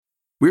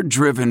We're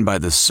driven by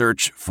the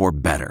search for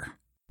better.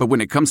 But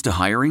when it comes to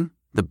hiring,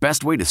 the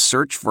best way to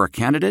search for a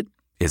candidate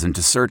isn't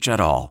to search at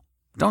all.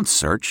 Don't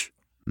search.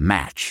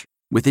 Match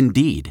with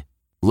Indeed.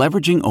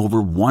 Leveraging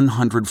over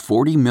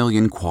 140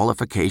 million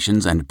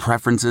qualifications and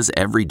preferences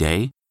every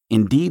day,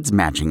 Indeed's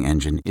matching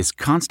engine is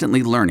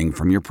constantly learning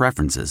from your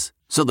preferences.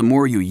 So the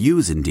more you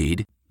use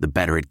Indeed, the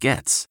better it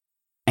gets.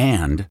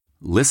 And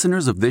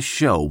listeners of this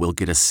show will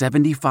get a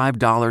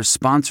 $75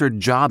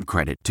 sponsored job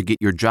credit to get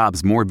your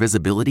jobs more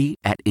visibility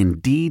at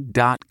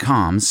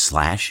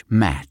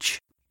Indeed.com/match.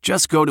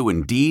 Just go to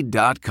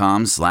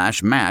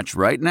Indeed.com/match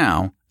right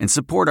now and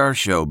support our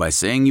show by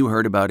saying you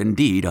heard about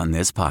Indeed on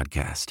this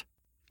podcast.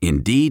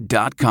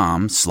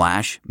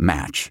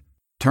 Indeed.com/match.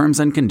 Terms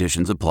and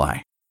conditions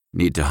apply.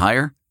 Need to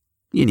hire?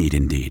 You need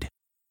Indeed.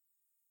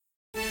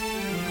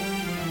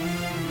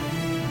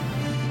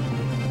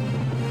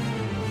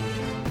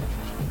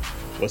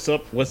 What's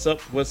up,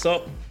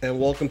 and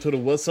welcome to the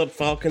What's Up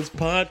Falcons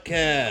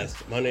podcast.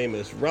 My name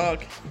is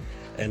Rock,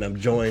 and I'm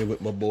joined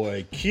with my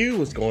boy Q.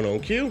 What's going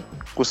on, Q?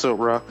 What's up,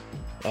 Rock?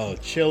 Oh,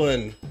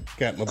 chilling.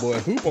 Got my boy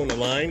Hoop on the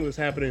line. What's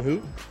happening,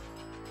 Hoop?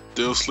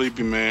 Still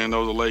sleepy, man. That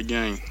was a late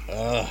game.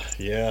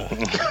 Yeah.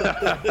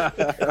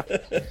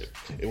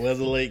 It was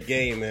a late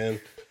game,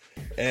 man.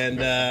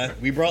 And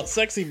we brought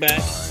Sexy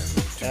back.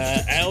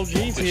 Al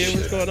G's here.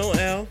 What's going on,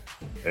 Al?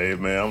 Hey,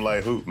 man, I'm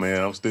like Hoop,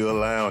 man. I'm still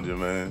lounging,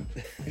 man.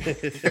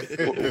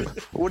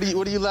 What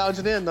are you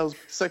lounging in, those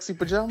sexy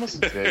pajamas?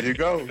 There you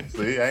go.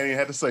 See, I ain't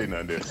had to say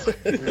nothing there.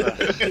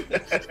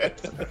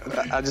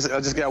 I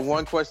just got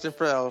one question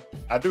for Al.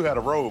 I do have a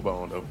robe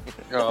on, though.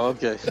 Oh,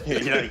 okay.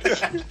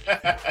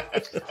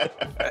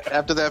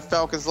 After that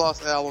Falcons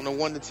loss, Al, on a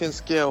 1 to 10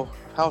 scale,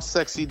 how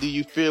sexy do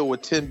you feel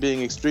with 10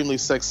 being extremely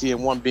sexy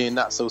and 1 being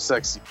not so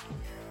sexy?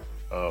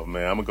 Oh,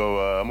 man, I'm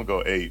gonna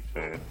go 8,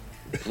 man.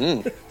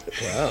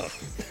 Wow.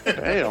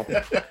 Damn.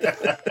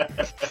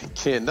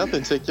 Can't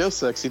nothing take your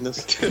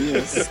sexiness.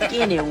 You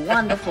skinny,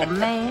 wonderful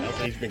man.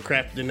 He's been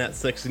crafting that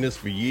sexiness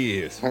for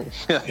years.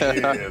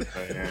 Yes,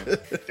 man.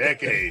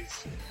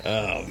 Decades.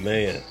 Oh,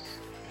 man.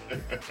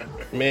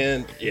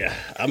 Man, yeah.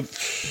 I'm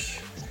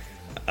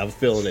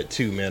feeling it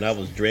too, man. I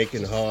was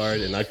drinking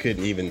hard, and I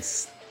couldn't even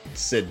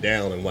sit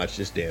down and watch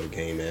this damn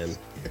game, man.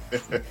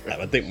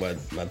 I think my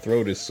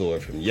throat is sore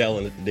from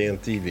yelling at the damn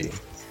TV.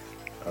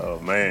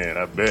 Oh, man,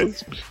 I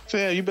bet.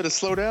 Sam, you better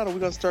slow down or we're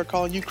going to start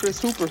calling you Chris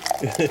Hooper.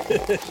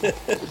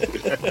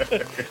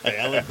 Hey,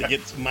 I like to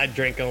get my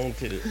drink on,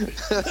 too.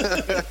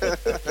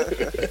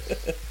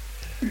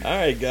 All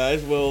right,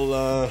 guys.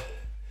 Well,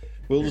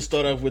 we'll just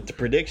start off with the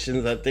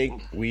predictions. I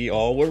think we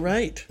all were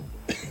right.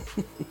 I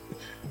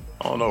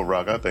don't know,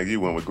 Rock. I think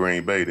you went with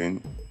Green Bay,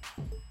 didn't you?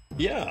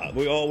 Yeah,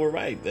 we all were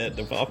right that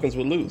the Falcons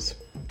would lose.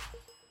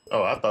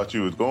 Oh, I thought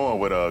you was going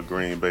with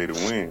Green Bay to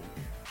win.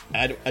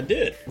 I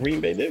did.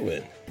 Green Bay did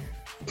win.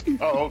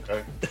 Oh,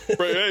 okay.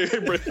 Hey,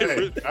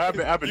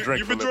 I've been drinking.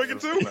 You been drinking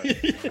too?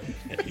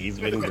 He's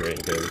been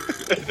drinking.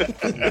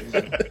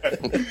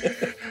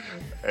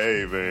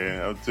 Hey,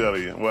 man, I'm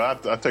telling you. Well,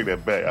 I take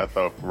that back. I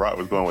thought Rock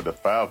was going with the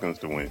Falcons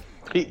to win.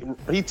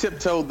 He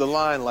tiptoed the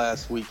line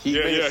last week. He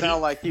made it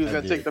sound like he was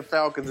going to take the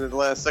Falcons at the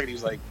last second. He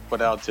was like,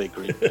 but I'll take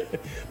Green Bay.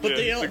 But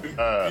he took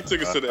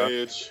us to the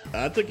edge.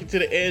 I took you to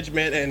the edge,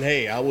 man, and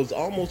hey, I was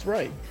almost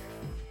right.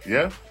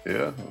 Yeah,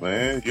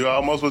 man. You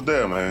almost was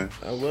there, man.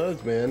 I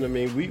was, man. I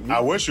mean, I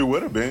wish you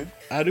would have been.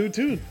 I do,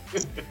 too.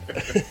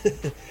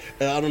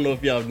 And I don't know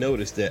if y'all have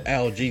noticed that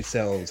Al G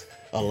sounds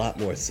a lot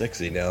more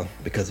sexy now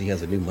because he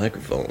has a new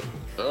microphone.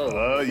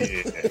 Oh,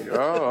 yeah.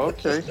 Oh,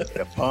 okay.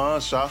 The pawn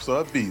shops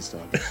are a beast.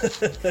 So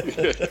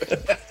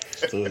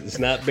it's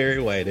not Barry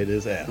White, it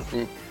is Al.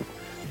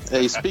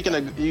 Hey, speaking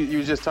of, you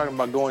were just talking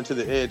about going to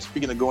the edge.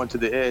 Speaking of going to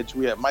the edge,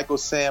 we had Michael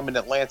Sam in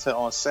Atlanta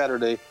on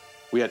Saturday.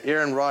 We had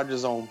Aaron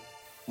Rodgers on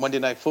Monday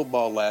Night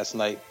Football last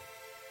night.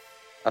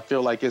 I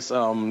feel like it's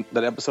that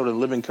episode of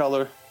Living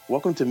Color.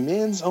 Welcome to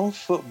Men's on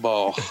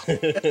Football.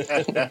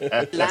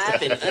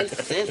 Live and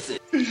uncensored.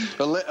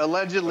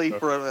 Allegedly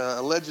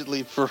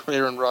for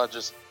Aaron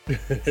Rodgers.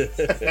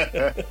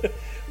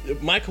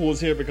 Michael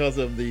was here because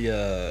of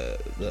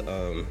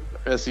the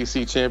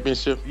SEC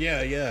championship.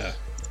 Yeah.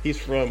 He's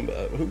from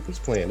who was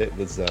playing? It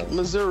was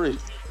Missouri.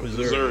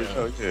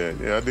 Oh,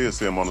 yeah, I did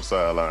see him on the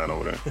sideline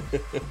over there.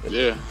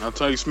 Yeah, I'll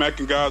tell you,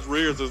 smacking guys'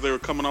 rears as they were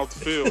coming off the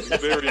field. He's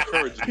very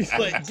encouraging. He's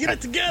like, get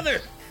it together.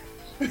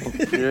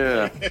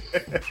 Yeah.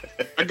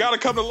 I gotta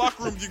come to the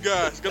locker room, you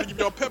guys. Gotta give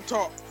y'all a pep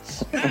talk.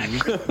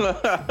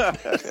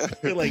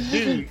 You're like,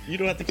 dude, you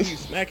don't have to keep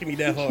smacking me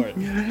that hard.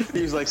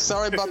 He was like,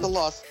 sorry about the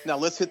loss. Now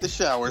let's hit the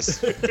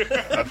showers.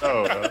 I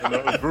know.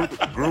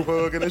 Group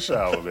hug in the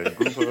shower, man.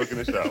 Group hug in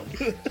the shower.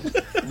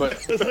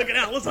 But Let's hug it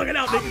out,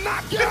 nigga. I'm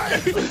not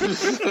gay.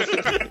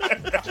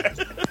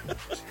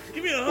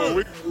 Give me a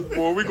hug.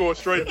 Boy, we going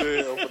straight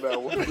to hell for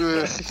that one.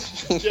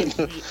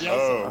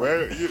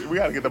 We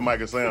got to get the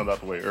Michael Sam out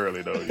the way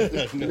early, though.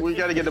 We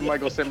got to get the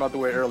Michael Sam out the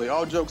way early.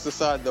 All jokes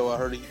aside, though, I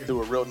heard he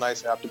threw a real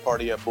nice after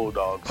party at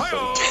Bulldogs.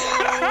 So.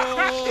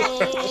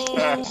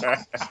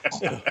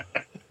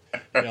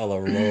 Y'all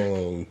are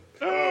wrong.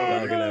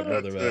 Dogging that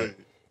brother out.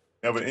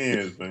 Never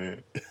ends,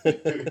 man. All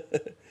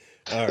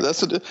right.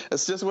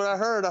 That's just what I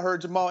heard. I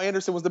heard Jamal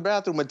Anderson was the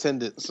bathroom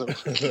attendant. So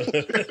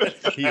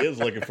He is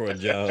looking for a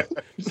job.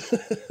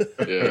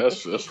 Yeah,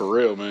 that's for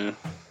real, man.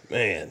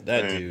 Man,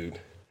 that Man. dude.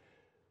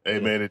 Hey,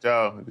 man, did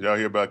y'all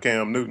hear about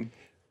Cam Newton?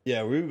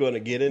 Yeah, we were going to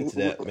get into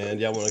that, man.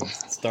 Y'all want to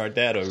start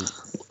that? Or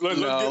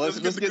Let's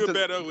get the good,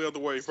 bad, ugly out of the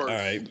way first. all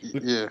right,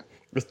 yeah.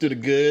 let's do the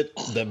good,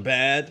 the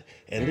bad,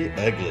 and the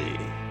ugly.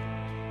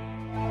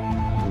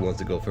 Who wants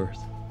to go first?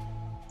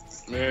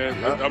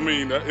 Man, I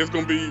mean, it's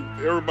gonna be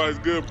everybody's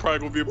good. Probably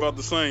gonna be about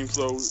the same.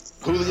 So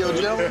Julio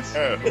Jones.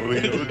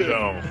 Julio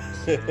Jones.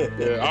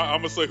 yeah, I'm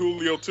gonna say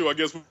Julio too. I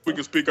guess we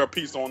can speak our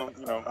piece on him.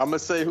 You know. I'm gonna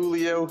say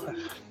Julio. Go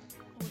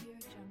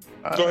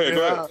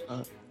ahead.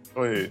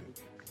 Go ahead.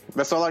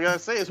 That's all I gotta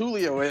say is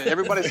Julio.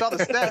 Everybody saw the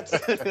stats.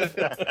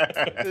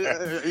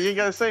 You ain't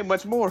gotta say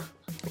much more.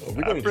 Well,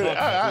 we're going to talk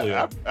about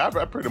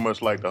Julio. I pretty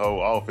much like the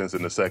whole offense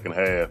in the second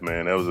half,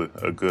 man. That was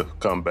a good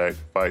comeback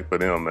fight for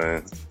them,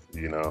 man.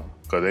 You know,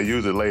 because they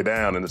usually lay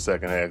down in the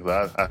second half.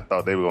 I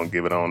thought they were going to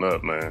give it on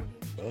up, man.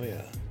 Oh,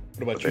 yeah.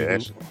 What about They you,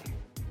 actually-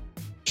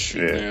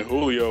 Shoot, Yeah. man,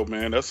 Julio,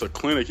 man, that's a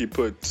clinic he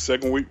put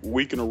second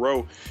week in a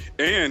row.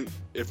 And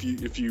if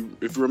you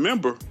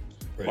remember,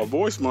 my Right.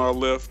 voicemail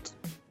left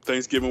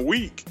Thanksgiving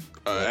week.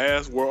 I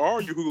asked, "Where are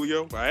you,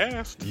 Julio?" I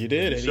asked. You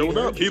did. He And showed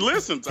heard up. He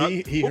listens.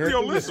 He heard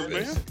Julio the listens,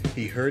 whispers. man.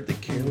 He heard the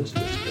careless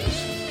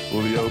whispers.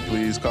 Julio,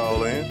 please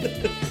call in.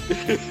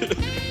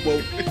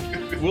 Well,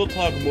 we'll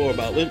talk more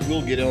about.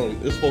 We'll get on.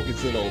 Let's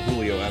focus in on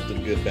Julio after the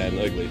good, bad,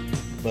 and ugly.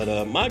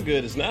 But my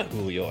good is not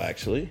Julio.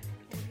 Actually,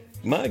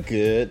 my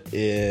good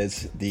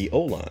is the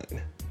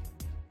O-line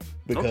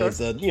because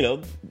you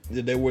know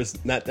there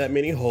was not that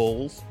many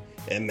holes,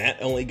 and Matt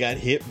only got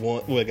hit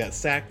once. Well, got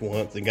sacked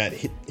once and got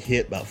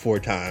hit about 4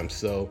 times.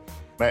 So.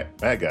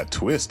 Matt got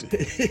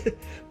twisted.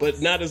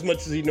 But not as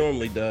much as he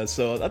normally does.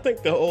 So I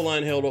think the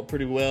O-line held up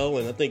pretty well,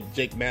 and I think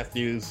Jake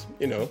Matthews,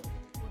 you know,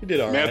 he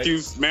did all right.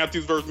 Matthews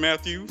versus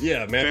Matthews. Yeah,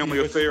 Matthews family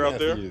versus affair out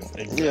there. Matthews.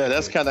 Exactly. Yeah,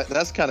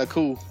 that's kind of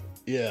cool.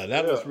 Yeah,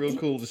 that was real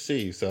cool to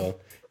see. So,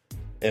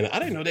 and I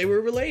didn't know they were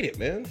related,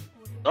 man.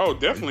 Oh,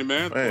 definitely,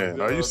 man. Man,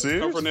 are you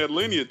serious? Come from that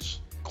lineage,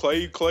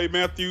 Clay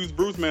Matthews,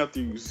 Bruce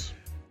Matthews.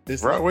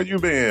 This Right, where you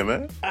been,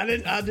 man? I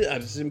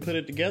just didn't put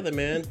it together,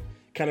 man.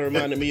 Kind of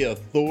reminded me of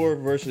Thor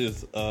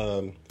versus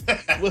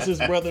what's his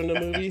brother in the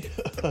movie?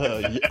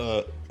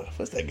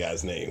 What's that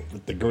guy's name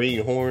with the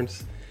green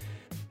horns?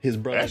 His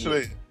brother.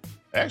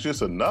 Actually,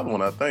 it's another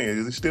one, I think.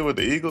 Is he still with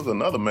the Eagles?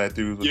 Another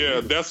Matthews? with the Yeah,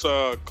 Eagles?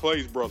 that's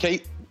Clay's brother.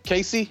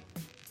 Casey.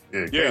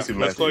 Yeah, Yeah, Casey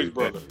that's Clay's Matthews.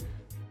 brother.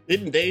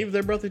 Isn't Dave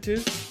their brother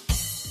too?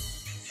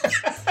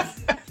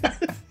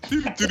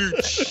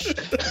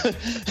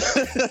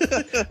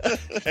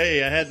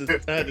 Hey, I had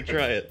to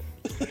try it.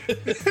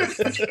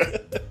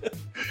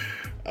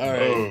 All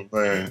right. Oh,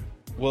 man.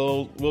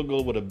 Well, we'll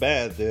go with a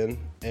bad then.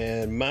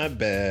 And my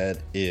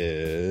bad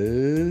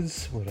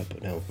is what did I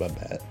put down with my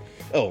bad?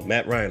 Oh,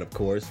 Matt Ryan, of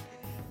course.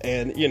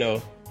 And you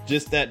know,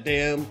 just that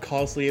damn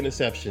costly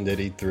interception that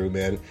he threw,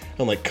 man.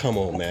 I'm like, come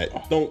on,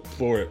 Matt, don't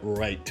throw it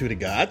right to the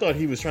guy. I thought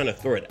he was trying to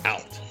throw it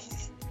out.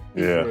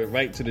 He Yeah. threw it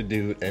right to the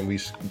dude, and he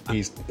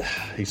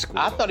scored.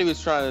 I thought he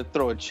was trying to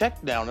throw a check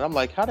down, and I'm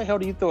like, how the hell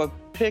do you throw a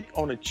pick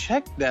on a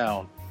check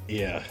down?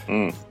 Yeah,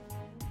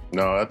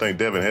 No, I think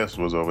Devin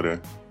Hester was over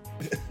there.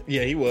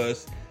 yeah, he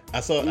was. I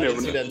didn't never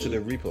see know. that until the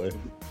replay.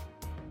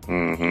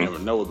 You never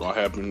know what's gonna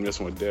happen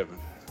messing with Devin.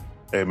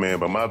 Hey, man,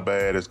 but my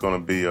bad is going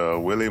to be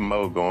Willie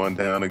Moe going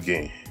down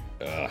again.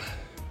 You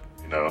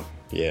know,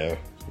 Yeah,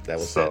 that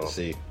was sad to So-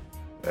 see.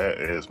 that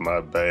is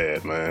my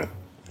bad, man.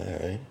 All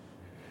right.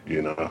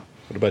 You know.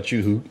 What about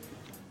you, Hoop?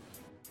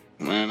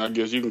 Man, I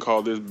guess you can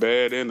call this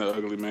bad and the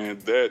ugly, man.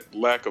 That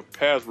lack of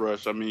pass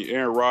rush. I mean,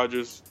 Aaron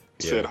Rodgers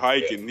said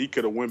hike, and he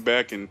could have went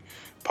back and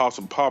popped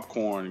some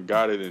popcorn and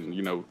got it and,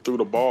 you know, threw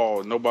the ball.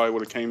 And nobody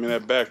would have came in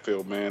that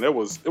backfield, man. It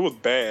was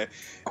bad.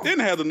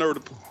 Didn't have the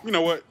nerve to, you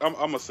know what? I'm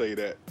going to say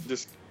that.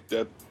 Just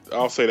that.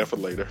 I'll say that for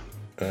later.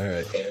 All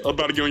right. I'm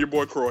about to get on your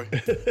boy, Croy.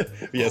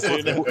 Yeah,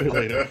 say that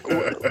later.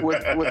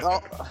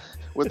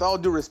 With all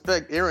due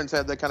respect, Aaron's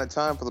had that kind of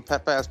time for the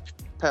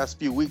past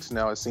few weeks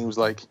now. It seems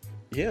like.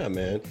 Yeah,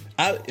 man.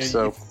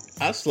 So-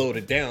 I slowed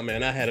it down,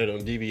 man. I had it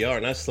on DVR,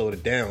 and I slowed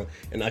it down,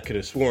 and I could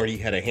have sworn he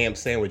had a ham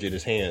sandwich in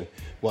his hand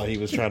while he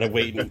was trying to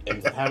wait and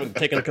having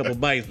taken a couple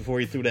bites before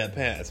he threw that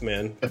pass,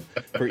 man,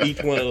 for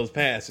each one of those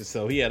passes.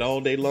 So he had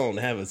all day long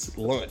to have his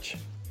lunch.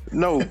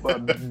 No,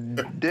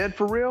 dead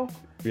for real.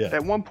 Yeah.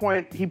 At one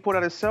point, he put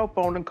out his cell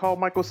phone and called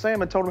Michael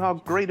Sam and told him how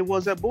great it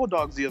was at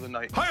Bulldogs the other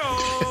night.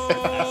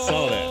 I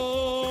saw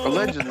that.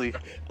 Allegedly.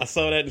 I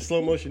saw that in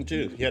slow motion,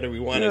 too. He had to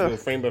rewind it Yeah. to a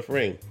frame by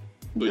frame.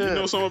 Do you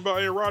know something about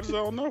Aaron Rodgers I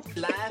don't know?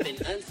 Live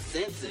and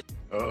uncensored.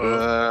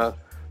 I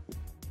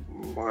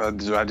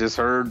just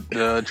heard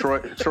Troy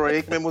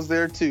Aikman was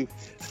there too.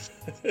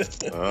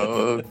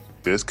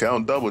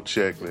 Discount double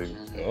check, nigga.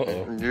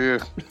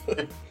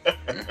 Uh-oh.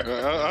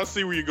 Yeah. I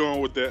see where you're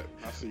going with that.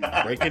 I see.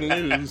 Breaking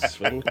news.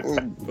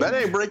 That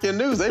ain't breaking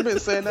news. They've been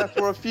saying that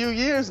for a few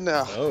years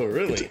now. Oh,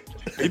 really?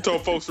 He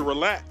told folks to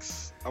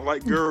relax. I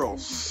like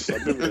girls. I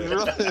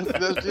remember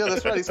that. Yeah,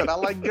 that's right. He said, I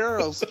like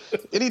girls.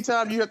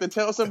 Anytime you have to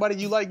tell somebody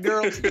you like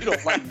girls, you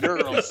don't like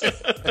girls.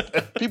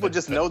 People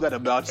just know that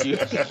about you.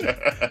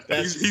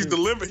 He's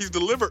delivered. He's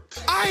delivered.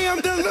 I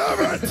am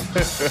delivered.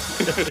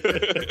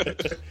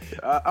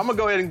 I'm going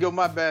to go ahead and go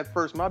my bad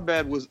first. My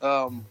bad was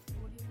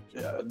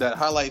that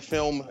highlight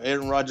film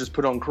Aaron Rodgers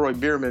put on Croy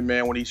Bierman,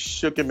 man, when he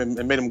shook him and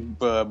made him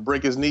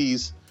break his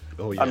knees.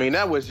 Oh, yeah. I mean,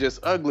 that was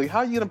just ugly. How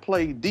are you going to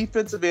play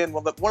defensive end,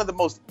 one of the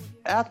most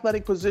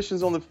athletic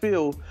positions on the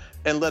field,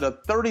 and let a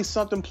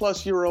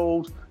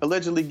 30-something-plus-year-old,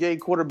 allegedly gay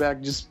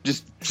quarterback just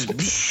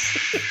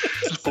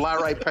fly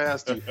right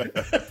past you?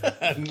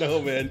 I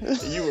know, man.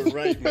 You were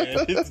right,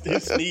 man.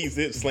 His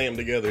knees slammed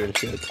together and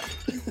shit.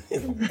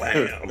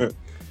 Bam.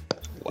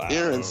 Wow.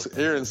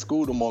 Aaron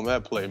schooled him on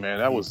that play, man.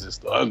 That was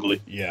just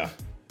ugly. Yeah.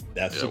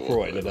 That's the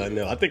Croy that I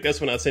know. I think that's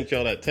when I sent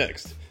y'all that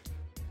text.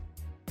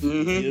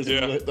 Mm-hmm. He is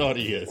what I thought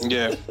he is.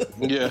 Yeah.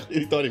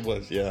 He thought he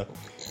was, yeah.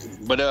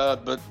 But I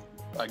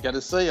got to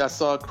say, I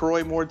saw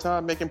Croy more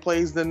time making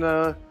plays than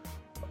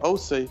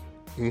Osei.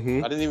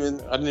 Mm-hmm. I didn't even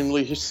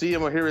really see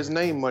him or hear his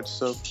name much.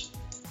 So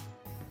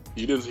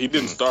He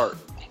didn't start.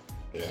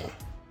 Yeah.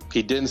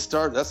 he didn't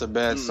start. That's a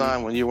bad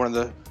sign when you're one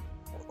of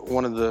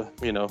the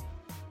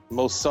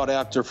most sought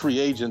after free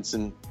agents,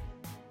 and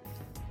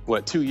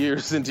 2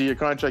 years into your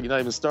contract, you're not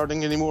even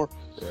starting anymore.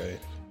 Right.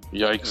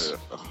 Yikes.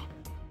 Yeah.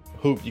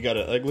 Hoop, you got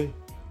an ugly?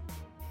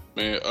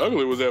 Man,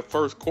 ugly was that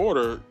first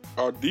quarter.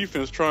 Our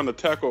defense trying to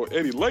tackle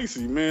Eddie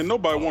Lacy. Man,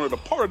 nobody wanted a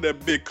part of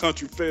that big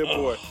country fed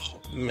boy.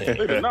 Man,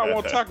 They did not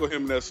want to tackle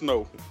him in that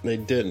snow. they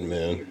didn't,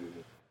 man.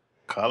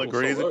 Collard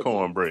greens and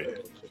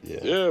cornbread.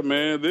 Yeah,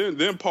 man.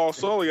 Then Paul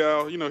Sully,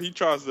 he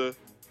tries to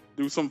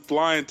do some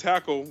flying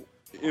tackle,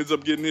 ends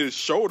up getting his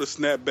shoulder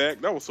snapped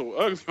back. That was so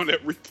ugly on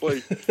that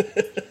replay.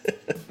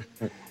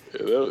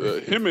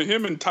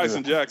 Him and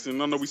Tyson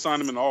Jackson. I know we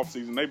signed him in the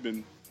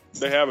offseason.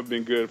 They haven't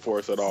been good for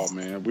us at all,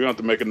 man. We have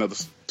to make another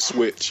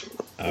switch.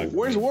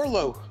 Where's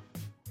Warlow?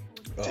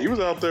 He was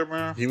out there,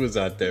 man. He was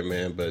out there,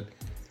 man, but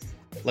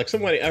like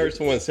I heard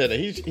someone said that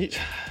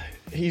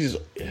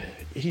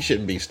he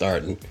shouldn't be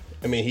starting.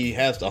 I mean, he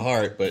has the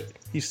heart, but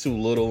he's too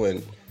little.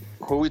 And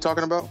Who are we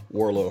talking about?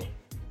 Warlow,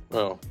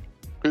 Oh.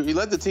 He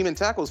led the team in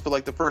tackles for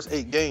the first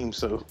 8 games,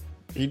 so.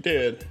 he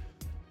did.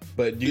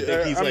 But do you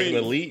think he's an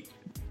elite?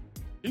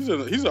 He's an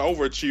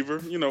overachiever,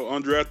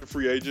 undrafted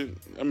free agent.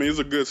 I mean, it's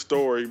a good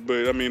story,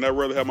 but I mean, I'd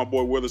rather have my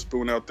boy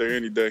Witherspoon out there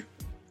any day.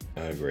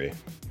 I agree.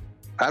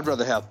 I'd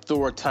rather have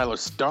Thor Tyler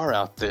Starr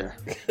out there.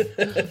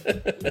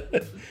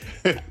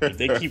 If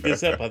they keep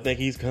this up, I think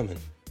he's coming.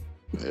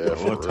 Yeah,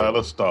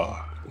 Tyler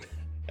Starr.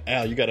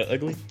 Al, you got an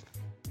ugly?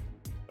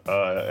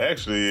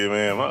 Actually,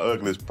 man, my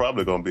ugly is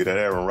probably going to be that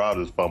Aaron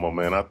Rodgers fumble,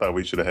 man. I thought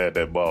we should have had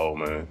that ball,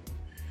 man.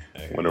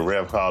 When the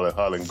ref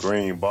hollered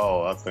green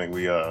ball, I think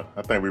we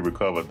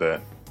recovered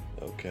that.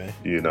 Okay.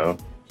 All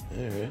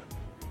right.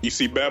 You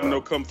see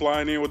Babineau come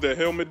flying in with that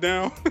helmet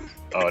down?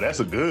 Oh, that's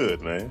a good,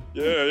 man.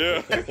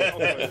 Yeah. I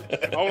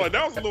was like,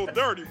 that was a little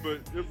dirty, but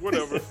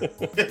whatever.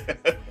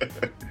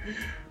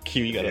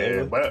 Q, you got an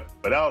ugly?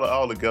 But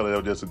all together, it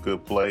was just a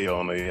good play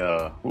on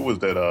the, who was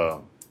that,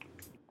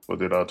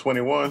 was it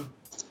 21?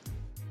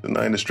 The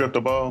name that stripped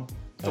the ball?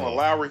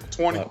 Lowry,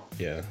 20.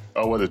 Yeah.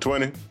 Oh, was it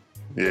 20?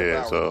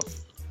 Yeah, Lowry.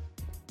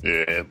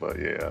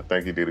 I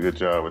think he did a good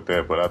job with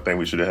that, but I think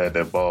we should have had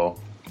that ball.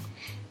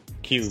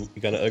 Q,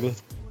 you got an ugly?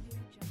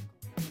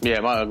 Yeah,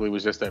 my ugly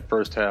was just that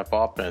first half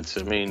offense.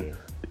 I mean,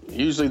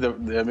 usually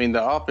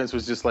the offense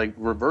was just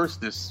reverse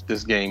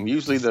this game.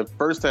 Usually the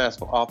first half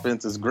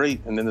offense is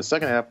great, and then the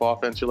second half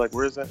offense, you're like,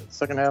 where's that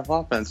second half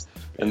offense?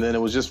 And then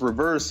it was just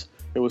reverse.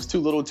 It was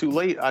too little too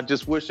late. I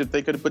just wish if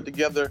they could have put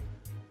together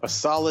a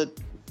solid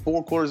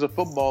 4 quarters of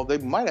football, they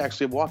might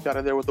actually have walked out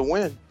of there with a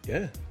win.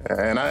 Yeah.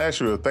 And I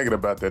actually was thinking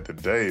about that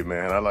today,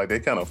 man. They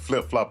kind of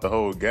flip-flopped the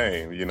whole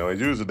game.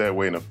 It's usually that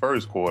way in the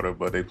first quarter,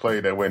 but they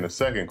played that way in the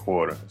second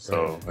quarter.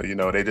 So,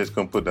 they just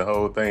couldn't put the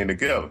whole thing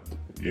together,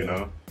 you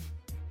know.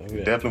 Oh,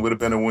 yeah. Definitely would have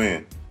been a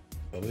win.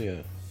 Oh,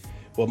 yeah.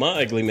 Well,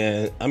 my ugly,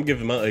 man, I'm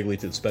giving my ugly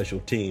to the special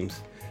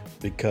teams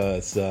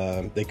because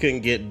they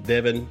couldn't get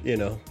Devin,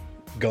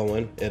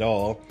 going at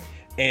all.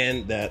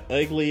 And that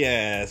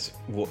ugly-ass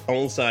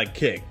onside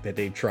kick that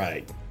they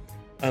tried.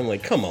 I'm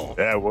like, come on.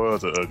 That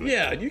was an ugly.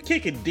 Yeah, you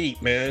kick it deep,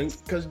 man,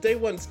 because they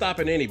wasn't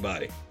stopping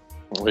anybody.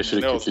 They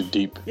should have kicked it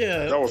deep.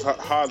 Yeah. That was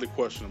highly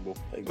questionable.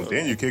 But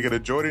then you kick it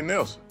at Jordy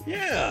Nelson.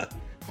 Yeah.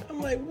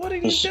 I'm like, what are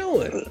you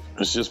doing?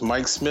 It's just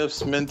Mike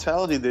Smith's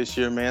mentality this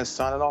year, man,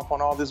 signing off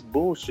on all this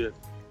bullshit.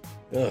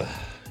 Yeah.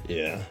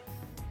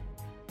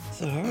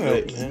 It's all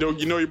right, man.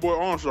 You know your boy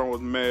Armstrong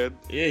was mad.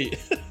 Yeah.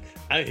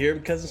 I hear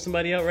him cussing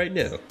somebody out right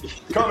now.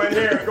 Come in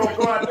here, go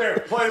out there,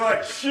 play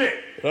like shit.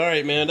 All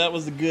right, man. That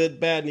was the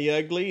good, bad, and the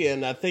ugly.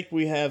 And I think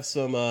we have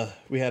some,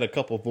 we had a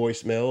couple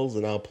voicemails,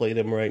 and I'll play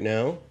them right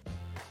now.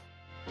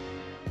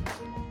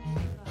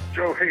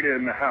 Joe Hader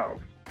in the house.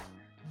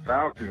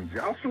 Falcons,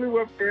 y'all flew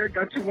up there,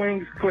 got your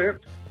wings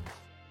clipped.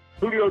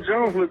 Julio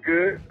Jones looked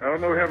good. I don't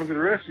know what happened to the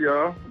rest of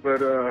y'all, but,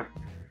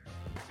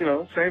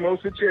 same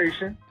old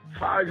situation.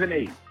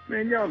 5-8.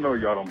 Man, y'all know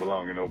y'all don't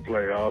belong in no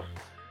playoffs.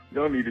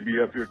 Y'all need to be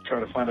up here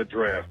trying to find a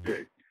draft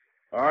pick.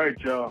 All right,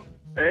 y'all.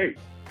 Hey,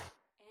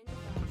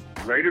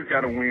 Raiders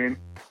got to win.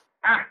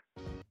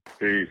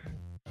 Peace.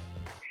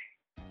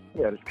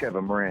 Yeah, this is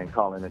Kevin Moran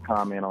calling to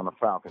comment on the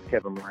Falcons.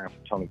 Kevin Moran from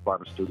Tony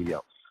Barber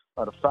Studio.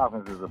 The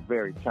Falcons is a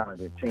very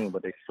talented team,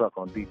 but they suck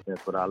on defense.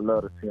 But I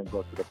love to see them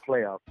go to the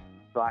playoffs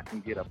so I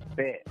can get a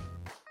bet.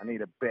 I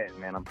need a bet,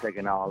 man. I'm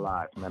taking all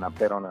odds, man. I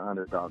bet on the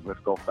underdog.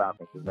 Let's go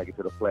Falcons. Let's make it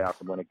to the playoffs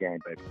and win a game,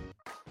 baby.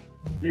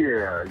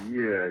 Yeah.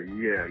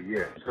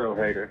 So,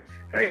 Hater.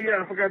 Hey,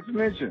 yeah, I forgot to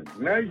mention.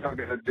 Now y'all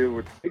got to deal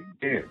with Big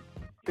Ben.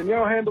 Can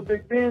y'all handle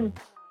Big Ben?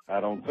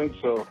 I don't think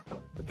so. I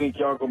think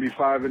y'all going to be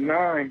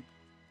 5-9.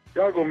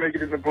 Y'all going to make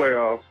it in the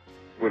playoffs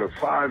with a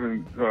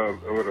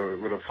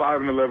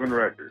 5-11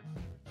 record.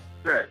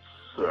 That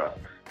sucks.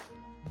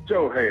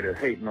 Joe Hader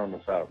hating on the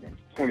Falcons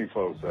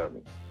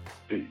 24/7.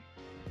 Peace.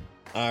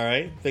 All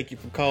right. Thank you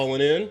for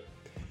calling in.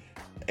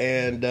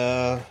 And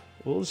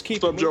we'll just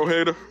keep What's up, Joe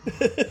Hader?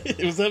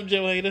 What's up,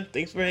 Joe Hader?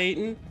 Thanks for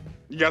hating.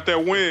 You got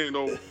that win,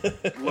 though.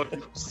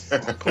 Lucky.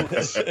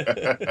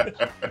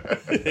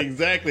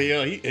 Exactly.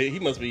 Yo, he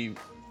must be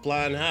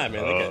flying high,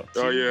 man.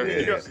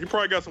 He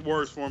probably got some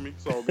words for me.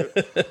 It's all good.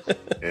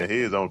 Yeah, he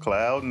is on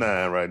cloud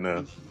 9 right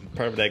now.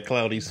 Part of that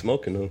cloud he's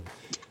smoking on.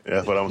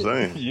 That's what I'm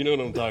saying. You know what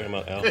I'm talking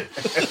about, Al.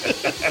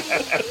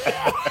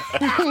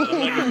 I'm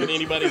not gonna put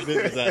anybody's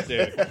business out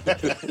there.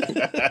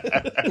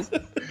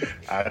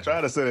 I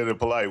try to say it in a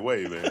polite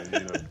way, man. You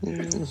know.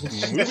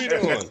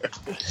 Moving on.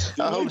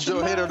 I hope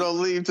Joe Hader don't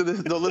listen to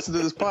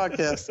this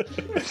podcast.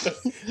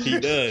 He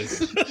does.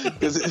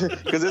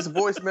 Because this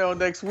voicemail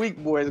next week,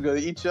 boy, is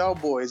going to eat y'all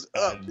boys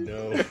up.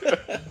 No.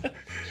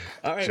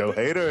 All right. Joe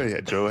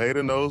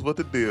Hader knows what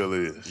the deal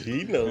is.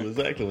 He knows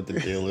exactly what the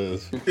deal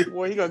is.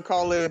 Boy, he gonna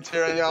call in and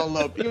tear y'all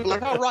up. He was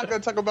like, how Rock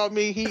gonna talk about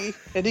me? He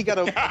got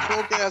a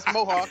broke ass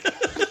mohawk.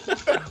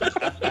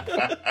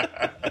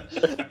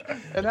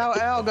 And how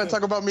Al gonna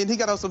talk about me and he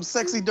got on some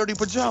sexy dirty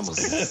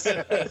pajamas.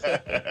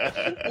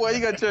 Boy, he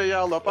gonna tear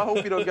y'all up. I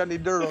hope he don't got any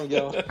dirt on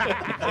y'all.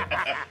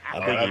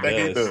 I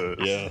think he does.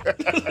 Yeah.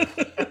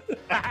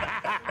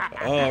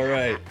 All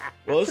right.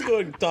 Well, let's go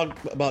ahead and talk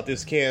about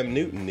this Cam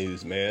Newton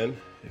news, man.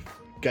 If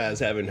you guys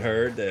haven't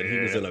heard that he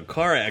was in a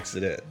car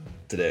accident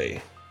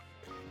today.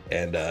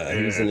 And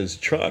he was in his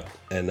truck.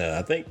 And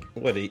I think,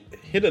 he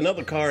hit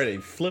another car and he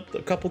flipped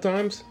a couple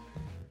times?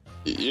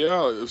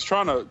 Yeah, it was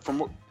trying to, I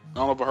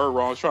don't know if I heard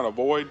wrong, it was trying to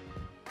avoid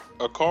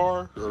a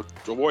car or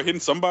avoid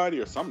hitting somebody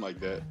or something like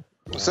that.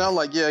 Sound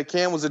like,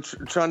 Cam was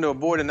trying to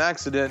avoid an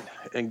accident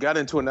and got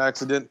into an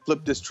accident,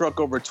 flipped his truck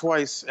over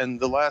twice.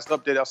 And the last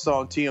update I saw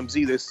on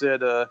TMZ, they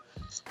said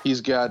he's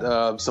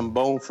got some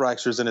bone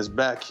fractures in his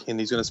back and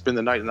he's going to spend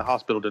the night in the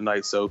hospital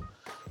tonight. So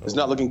it's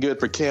not looking good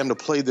for Cam to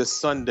play this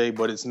Sunday,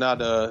 but it's not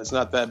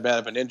that bad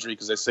of an injury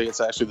because they say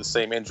it's actually the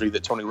same injury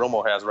that Tony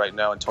Romo has right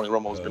now. And Tony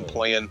Romo's been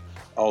playing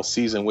all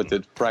season with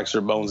the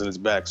fractured bones in his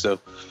back. So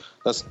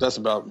that's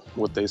about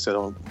what they said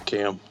on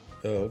Cam.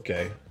 Oh,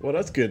 okay. Well,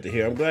 that's good to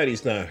hear. I'm glad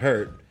he's not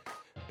hurt.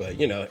 But,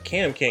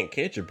 Cam can't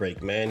catch a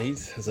break, man. I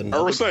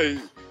would say,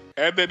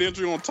 add that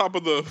injury on top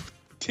of the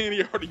 10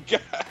 he already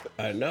got.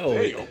 I know.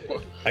 Damn.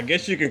 I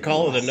guess you can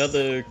call it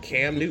another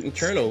Cam Newton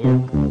turnover.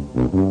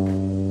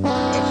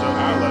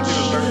 I like he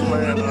was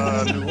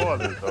playing New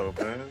Orleans, though,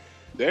 man.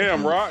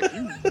 Damn, Rock.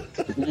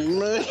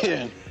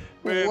 Man,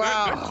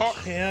 Wow.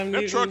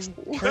 that truck's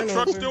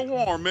still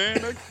warm,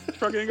 man. That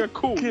truck ain't got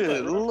cool.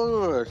 Good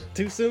Lord.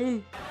 Too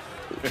soon?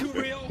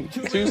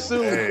 Too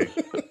soon.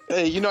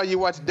 Hey, you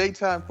watch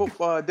daytime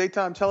football,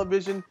 daytime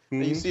television,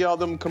 and you see all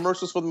them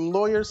commercials for them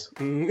lawyers?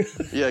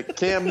 Mm-hmm. Yeah,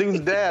 Cam Newton's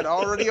dad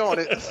already on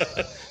it.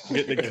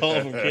 Getting a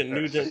call from Ken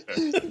Nugent.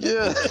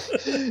 Yeah.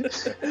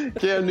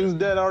 Cam Newton's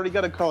dad already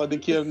got a call to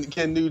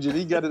Ken Nugent.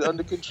 He got it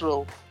under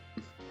control.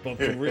 But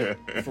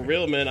for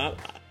real, man, I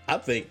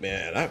think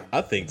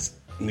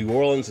New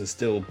Orleans is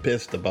still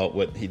pissed about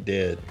what he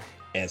did,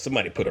 and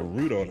somebody put a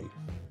root on him.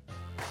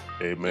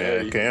 Hey,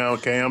 man,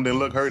 Cam didn't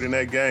look hurt in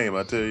that game,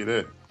 I tell you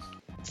that.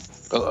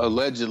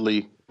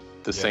 Allegedly,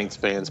 the Saints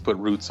fans put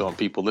roots on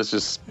people. Let's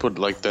just put it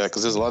like that,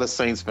 because there's a lot of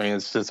Saints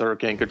fans since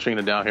Hurricane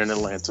Katrina down here in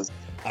Atlanta.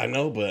 I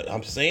know, but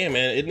I'm saying,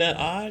 man, isn't that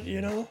odd,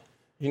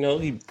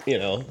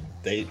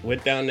 they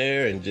went down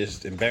there and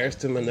just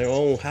embarrassed him in their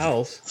own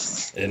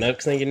house, and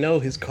next thing you know,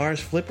 his car's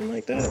flipping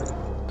like that.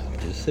 I'm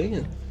just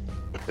saying.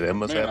 That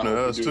must happen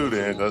to us too,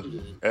 then.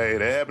 Hey,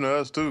 that happened to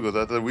us too, because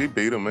I thought we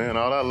beat them, man.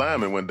 All our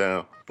linemen went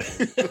down.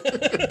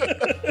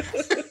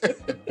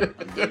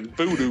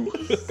 Voodoo.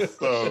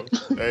 So,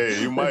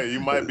 hey, you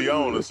might be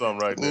on to something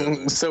right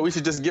there. So we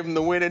should just give them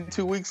the win in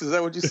 2 weeks? Is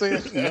that what you're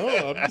saying?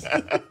 No,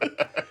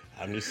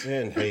 I'm just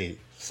saying, hey,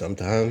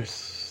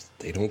 sometimes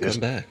they don't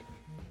come back.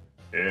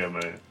 Yeah,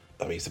 man.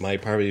 I mean, somebody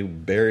probably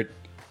buried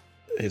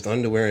his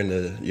underwear in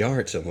the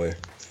yard somewhere.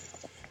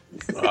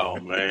 Oh,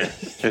 man.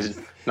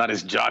 Not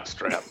his jock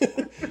strap.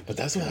 But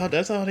that's how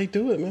they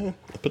do it, man.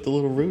 They put the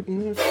little root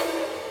in there.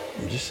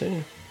 I'm just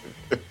saying.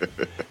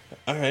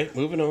 All right,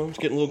 moving on. It's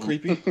getting a little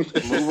creepy.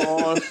 Move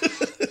on.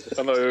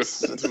 I know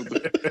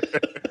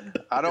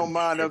I don't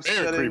mind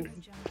upsetting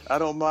I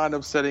don't mind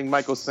upsetting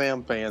Michael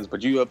Sam fans,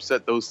 but you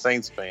upset those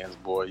Saints fans,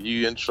 boy.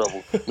 You in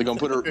trouble. They're gonna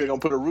put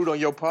a root on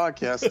your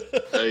podcast.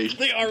 Hey,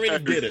 They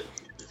already did it.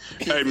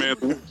 hey, man.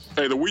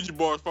 Hey, the Ouija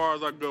board, as far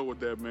as I go with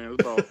that, man.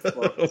 That's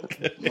all.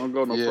 Okay. Don't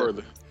go no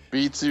further.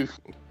 Me too.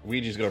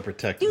 Ouija's gonna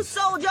protect You us.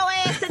 sold your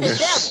ass to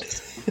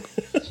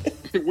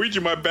the devil.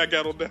 Ouija might back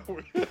out on that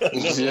one.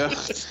 Yeah,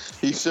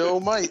 he sure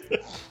might.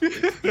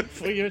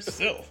 For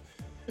yourself.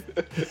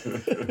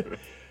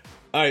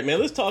 All right, man.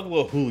 Let's talk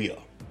about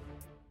Julio.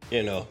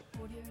 You know,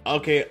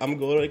 okay, I'm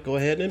going to go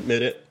ahead and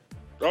admit it.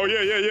 Oh,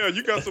 yeah.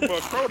 You got some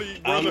crow to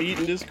eat, brother. I'm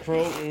eating this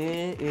crow.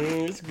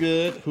 It's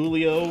good.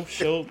 Julio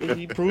showed me,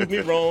 he proved me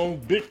wrong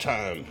big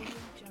time.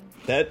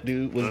 That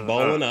dude was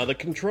balling out of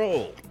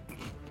control.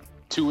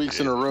 2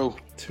 weeks in a row.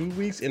 2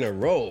 weeks in a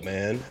row,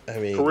 man. I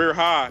mean, Career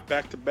high,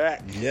 back to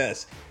back.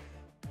 yes.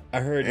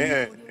 I heard.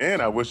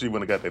 And I wish he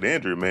wouldn't have got that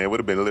injury, man. It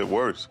would have been a little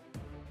worse.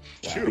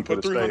 Shoot,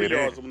 put 300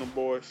 yards on them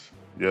boys.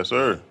 Yes,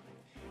 sir.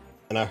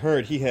 And I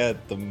heard he had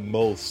the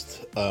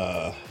most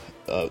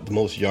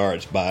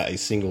yards by a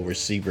single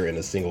receiver in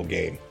a single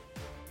game.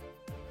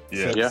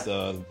 Yeah.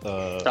 Since,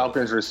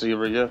 Falcons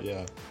receiver, yeah.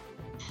 yeah.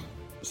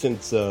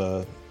 Since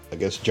I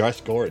guess Josh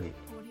Gordon.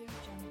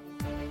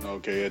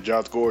 Okay, yeah,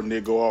 Josh Gordon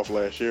did go off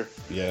last year.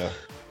 Yeah.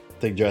 I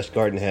think Josh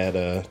Gordon had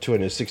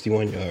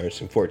 261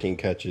 yards and 14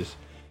 catches.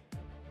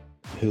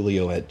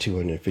 Julio had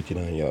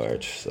 259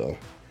 yards. So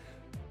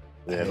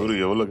Yeah,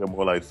 Julio was looking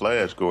more like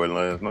Flash Gordon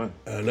last night.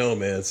 I know,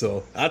 man.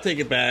 So I'll take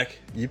it back.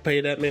 You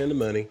paid that man the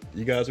money.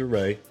 You guys were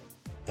right.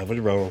 I was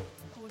wrong.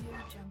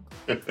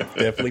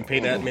 Definitely pay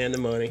that man the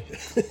money.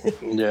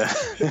 Yeah.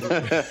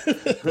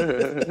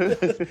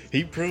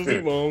 He proved me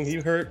wrong. He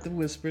heard the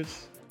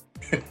whispers.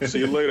 See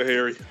you later,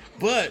 Harry.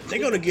 But they're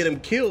going to get him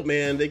killed,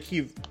 man. They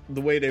keep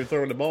the way they're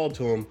throwing the ball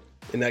to him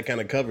in that kind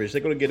of coverage.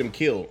 They're going to get him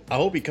killed. I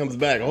hope he comes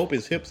back. I hope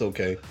his hip's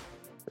okay.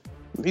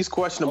 He's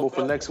questionable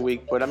for next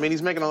week, but I mean,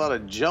 he's making a lot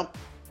of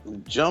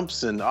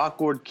jumps and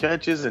awkward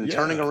catches and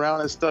turning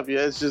around and stuff. Yeah,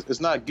 it's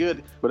not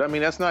good. But I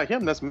mean, that's not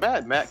him. That's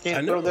Matt. Matt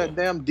can't throw that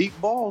damn deep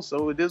ball,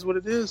 so it is what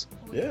it is.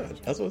 Yeah,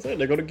 that's what I'm saying.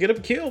 They're going to get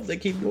him killed if they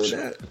keep doing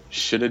that.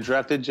 Should have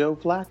drafted Joe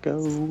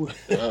Flacco.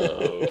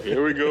 Oh,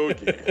 here we go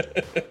again.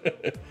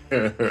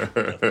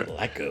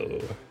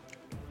 Flacco.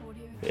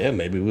 Yeah,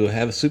 maybe we'll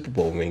have a Super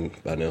Bowl ring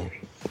by now.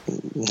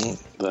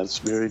 That's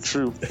very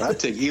true. I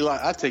take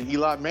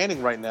Eli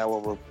Manning right now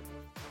over.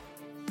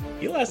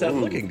 Eli's not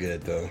looking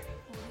good though.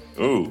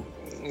 Ooh.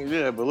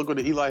 Yeah, but look what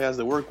Eli has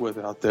to work with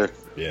out there.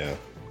 Yeah.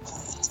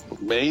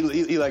 Man,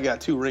 Eli got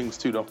 2 rings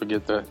too. Don't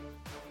forget that.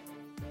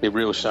 They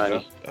real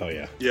shiny. Oh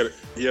yeah.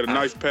 He had a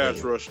nice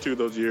pass rush too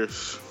those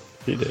years.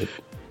 He did.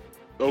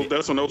 Oh,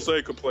 that's when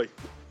Osei could play.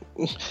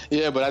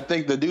 Yeah, but I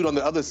think the dude on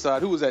the other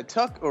side, who was that,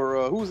 Tuck,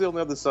 or who was on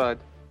the other side?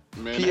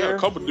 Man, they had a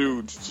couple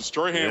dudes.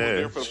 Strahan was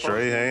there for the first.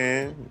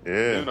 Strahan,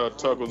 yeah. And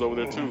Tuck was over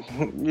there too.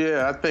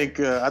 Yeah, I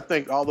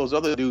think all those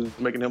other dudes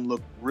making him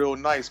look real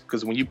nice,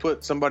 because when you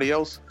put somebody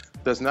else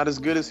that's not as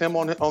good as him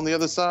on the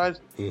other side,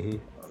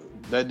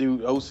 that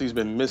dude OC's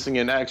been missing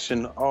in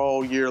action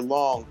all year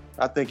long.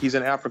 I think he's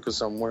in Africa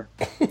somewhere.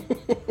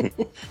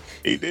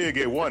 He did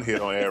get one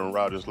hit on Aaron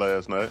Rodgers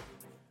last night.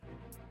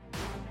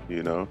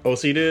 You know.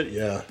 OC did?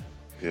 Yeah.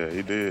 Yeah,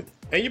 he did.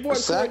 And your boy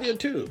Croy did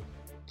too.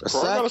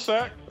 Croy got a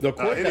sack. No,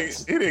 Croy he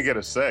didn't get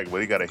a sack,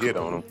 but he got a hit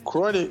on him.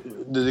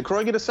 Did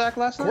Croy get a sack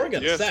last night? Croy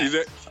got a sack.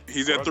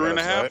 He's at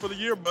 3.5 for the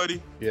year, buddy.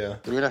 Yeah.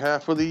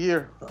 3.5 for the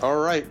year. All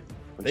right.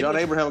 John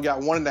Abraham got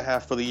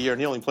 1.5 for the year,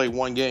 and he only played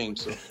 1 game.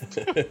 So.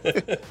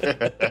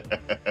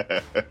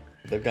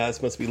 The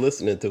guys must be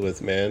listening to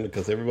us, man,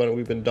 because everybody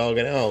we've been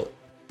dogging out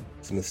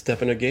has been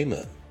stepping their game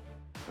up.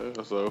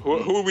 Yeah, so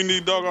who we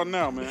need dog on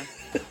now, man?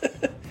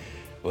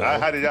 Well,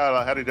 how did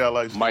y'all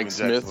like Mike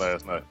Steven Jackson Smith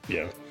last night?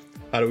 Yeah.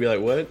 How do we like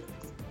what?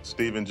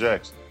 Steven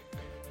Jackson.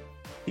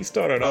 He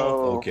started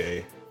off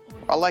okay.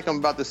 I like him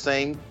about the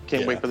same.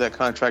 Can't wait for that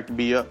contract to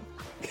be up.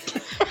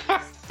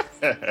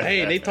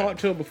 Hey, they talked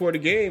to him before the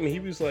game, and he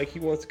was like, he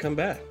wants to come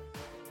back.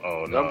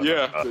 Oh no!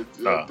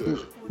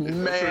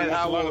 Man,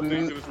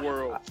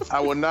 I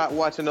will not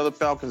watch another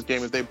Falcons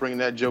game if they bring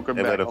that Joker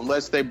back,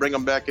 unless they bring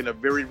him back in a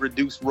very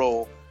reduced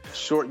role,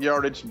 short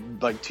yardage,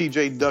 like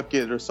T.J.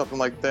 Duckett or something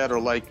like that,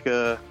 or like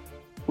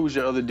who's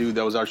your other dude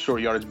that was our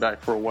short yardage back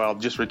for a while,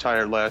 just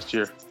retired last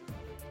year?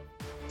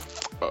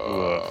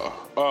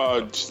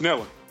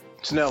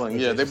 Snelling,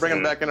 yeah, they bring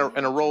him back in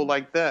a role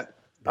like that.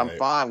 I'm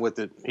fine with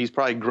it. He's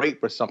probably great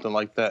for something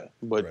like that,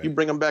 but you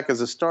bring him back as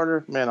a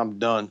starter, man, I'm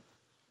done.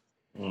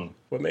 Well,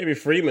 maybe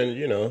Freeman,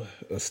 will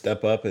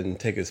step up and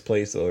take his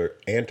place, or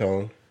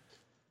Anton.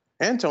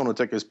 Anton will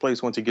take his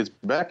place once he gets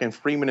back, and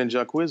Freeman and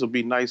Jacquizz will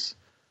be nice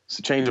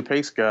change of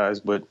pace guys,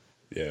 but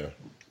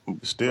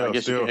still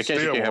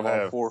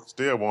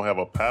won't have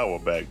a power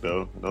back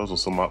though. Those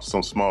are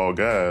some small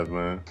guys,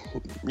 man.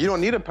 You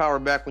don't need a power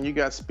back when you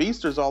got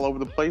speedsters all over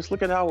the place.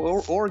 Look at how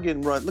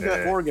Oregon run. Look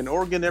at Oregon.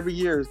 Oregon every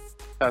year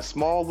has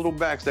small little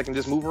backs that can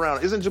just move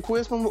around. Isn't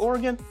Jacquizz from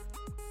Oregon?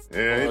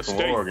 Yeah, he's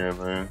from Oregon,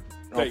 man.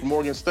 Oh, from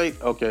Oregon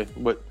State? Okay.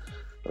 But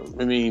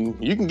I mean,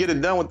 you can get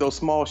it done with those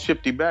small,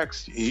 shifty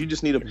backs. You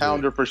just need a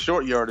pounder for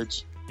short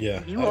yardage.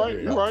 Yeah, you're right.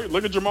 You're right.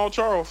 Look at Jamal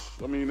Charles.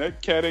 I mean,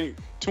 that cat ain't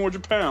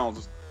 200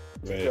 pounds.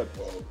 Right.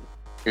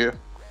 Yeah,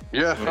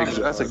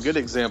 that's a good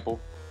example.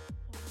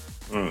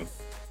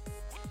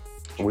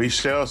 We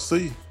shall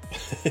see.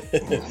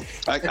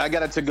 I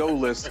got a to-go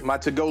list. My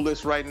to-go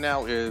list right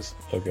now is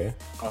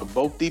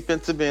both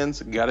defensive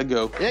ends gotta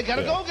go. Yeah,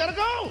 gotta go.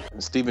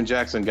 And Steven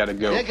Jackson gotta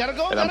go. Yeah, gotta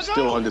go. And I'm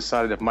still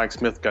undecided if Mike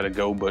Smith gotta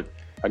go, but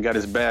I got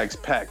his bags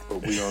packed,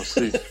 but we gonna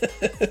see.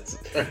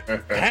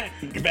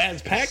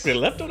 Bags packed and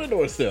left on the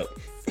doorstep.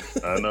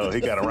 I know,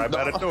 he got him right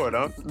by the door,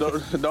 don't he?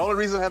 The only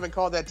reason I haven't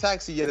called that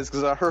taxi yet is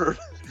because I heard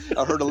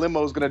a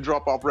limo is going to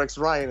drop off Rex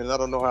Ryan, and I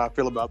don't know how I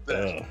feel about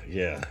that.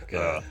 Yeah.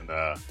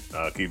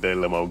 Nah, keep that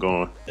limo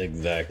going.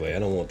 Exactly. I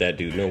don't want that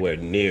dude nowhere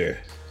near.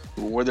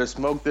 Where there's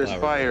smoke, there's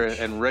fire,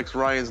 and Rex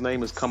Ryan's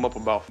name has come up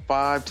about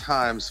 5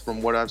 times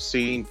from what I've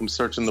seen from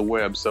searching the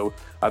web. So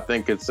I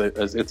think it's a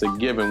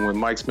given when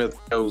Mike Smith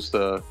goes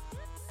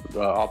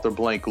Arthur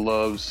Blank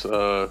loves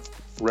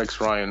Rex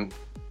Ryan.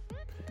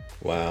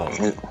 Wow.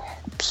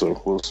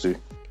 So we'll see.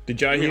 Did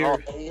y'all hear?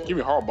 Give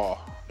me Harbaugh.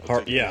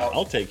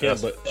 I'll take him.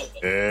 But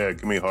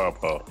give me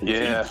Harbaugh.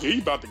 Yeah, he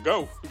about to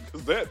go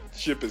because that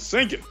ship is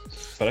sinking.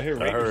 But I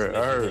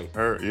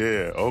heard.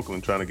 Yeah,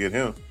 Oakland trying to get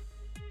him.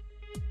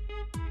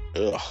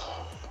 Ugh.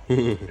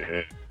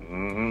 Yeah.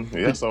 Mm-hmm.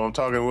 Yeah. So he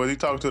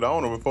talking to the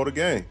owner before the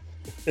game.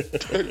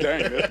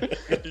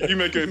 Dang, you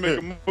make a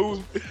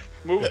move.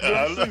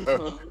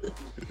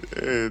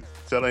 Yeah,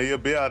 tell him he'll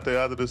be out there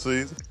after the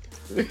season.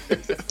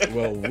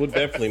 Well, we're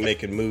definitely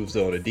making moves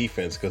on the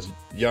defense because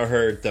y'all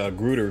heard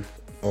Gruder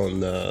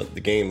on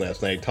the game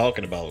last night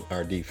talking about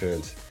our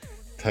defense.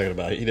 Talking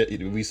about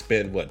we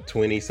spent what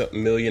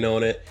 $20-something million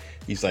on it.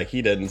 He's like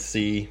he doesn't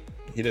see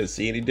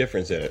any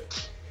difference in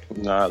it.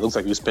 Nah, it looks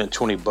like you spent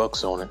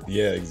 $20 on it.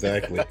 Yeah,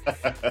 exactly.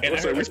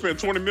 And we spent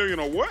 $20 million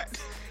on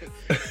what?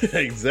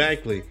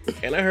 Exactly.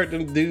 And I heard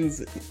them dudes,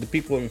 the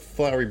people in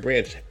Flowery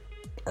Branch,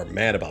 are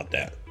mad about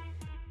that.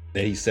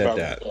 That he said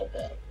that.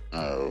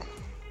 Oh.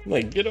 I'm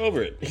like, get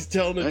over it. He's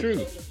telling the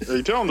truth.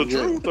 He's telling the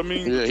truth. I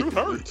mean, the truth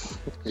hurts.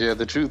 Yeah,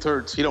 the truth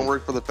hurts. He don't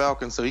work for the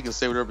Falcons, so he can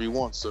say whatever he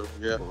wants. So,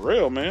 yeah. For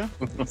real, man.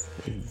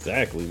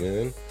 Exactly,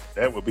 man.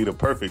 That would be the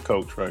perfect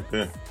coach right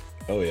there.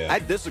 Oh, yeah. I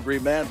disagree,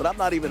 man, but I'm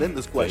not even in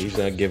this question. He's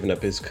not giving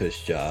up his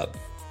cush job.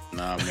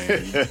 Nah,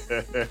 man.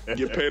 You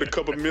get paid a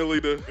couple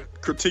million to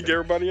critique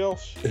everybody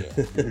else.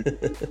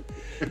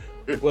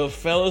 Well,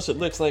 fellas, it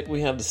looks like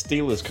we have the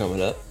Steelers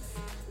coming up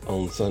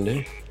on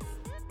Sunday.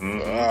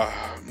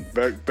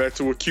 Back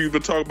to what Q's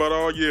been talking about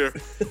all year.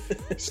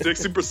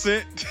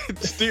 60%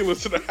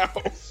 Steelers to the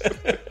house.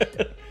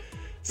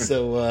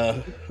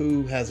 So,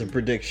 who has a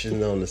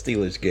prediction on the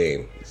Steelers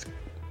game?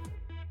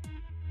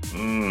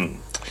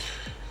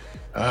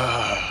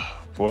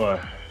 Boy,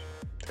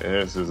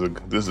 this is a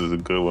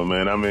good one,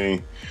 man. I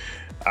mean,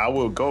 I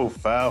will go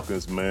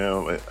Falcons,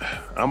 man.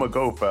 I'm gonna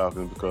go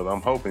Falcons because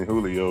I'm hoping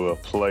Julio will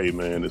play,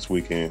 man, this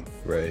weekend.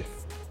 Right.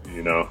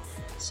 You know,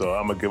 so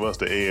I'm gonna give us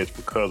the edge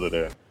because of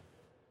that.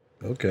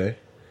 Okay.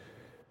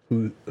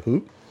 Who?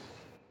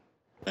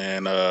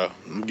 And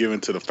I'm giving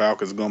to the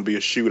Falcons. It's gonna be a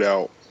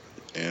shootout,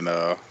 and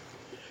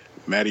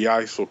Matty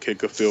Ice will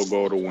kick a field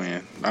goal to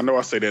win. I know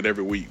I say that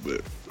every week,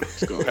 but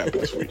it's gonna happen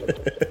this week.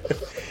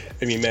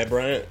 I mean, Matt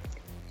Bryant.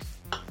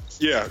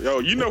 Yeah,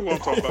 you know who I'm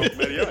talking about,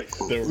 Matty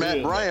Ice.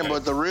 Matt Bryant,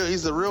 but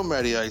he's the real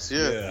Matty Ice,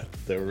 yeah,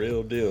 the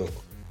real deal.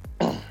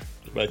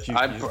 But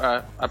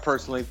I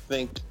personally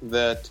think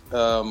that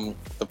the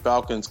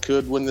Falcons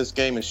could win this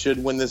game and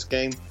should win this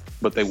game,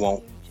 but they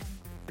won't.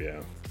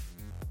 Yeah.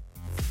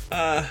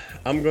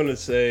 I'm gonna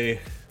say,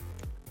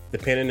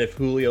 depending if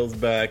Julio's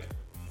back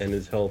and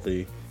is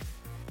healthy,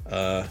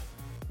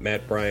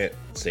 Matt Bryant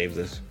saves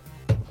us.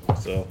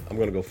 So I'm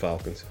gonna go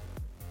Falcons.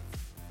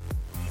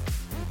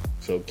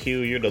 So Q,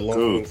 you're the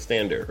long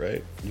standard,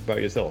 right? You by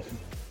yourself.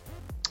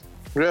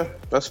 Yeah,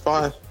 that's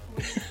fine.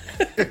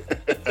 I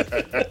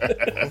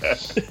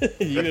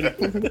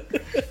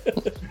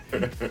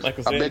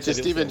bet you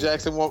Steven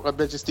Jackson won't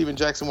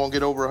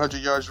get over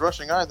 100 yards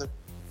rushing either.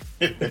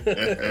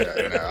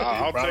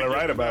 I'll probably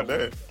right about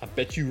that. I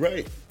bet you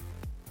right.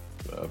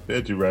 I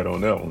bet you right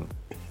on that one.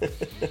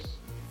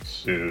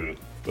 Shoot.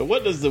 But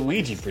what does the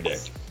Ouija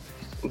predict?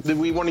 Did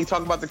we want to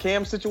talk about the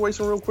Cam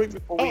situation real quick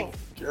before we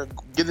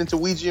get into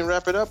Ouija and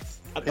wrap it up?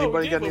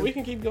 Anybody got but we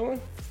can keep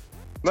going.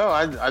 No,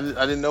 I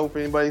didn't know if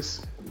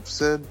anybody's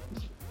said.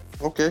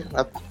 Okay.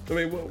 I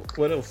mean,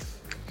 what else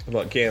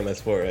about Cam as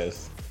far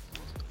as?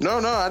 No,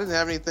 I didn't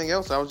have anything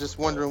else. I was just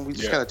wondering. We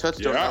just kind of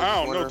touched on it.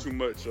 I don't know too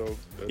much. So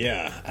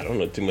I don't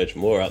know too much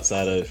more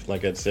outside of,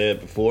 like I said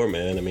before,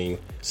 man. I mean,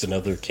 it's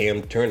another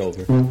Cam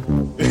turnover.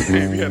 We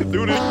had to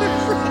do this.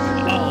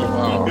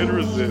 I couldn't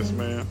resist,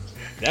 man.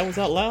 That was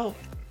out loud.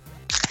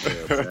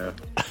 Yeah, man.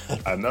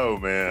 I know,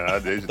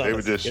 man. They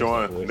were just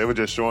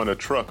showing a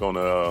truck on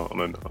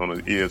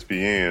the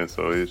ESPN,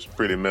 so it's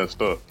pretty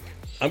messed up.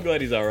 I'm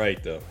glad he's all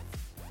right though.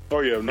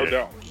 Oh yeah, no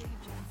doubt.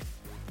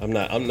 I'm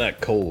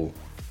not cold.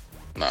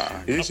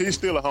 Nah. He's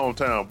still a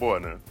hometown boy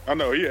now. I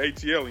know, he an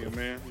ATLian,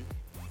 man.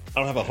 I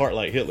don't have a heart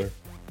like Hitler.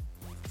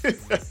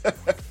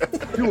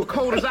 You were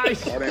cold as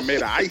ice. Oh, they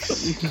made of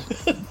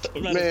ice.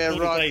 I'm not Man, as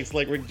cold as Rock. ice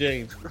like Rick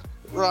James.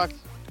 Rock,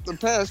 the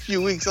past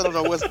few weeks, I don't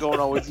know what's going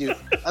on with you.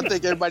 I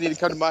think everybody need to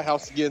come to my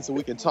house again so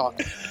we can talk.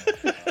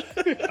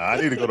 I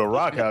need to go to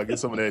Rock House, get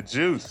some of that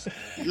juice.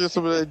 Get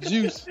some of that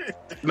juice.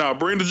 Nah,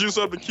 bring the juice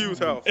up to Q's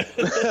house.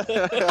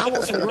 I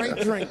want some great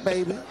drink,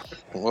 baby.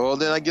 Well,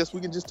 then I guess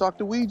we can just talk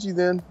to Ouija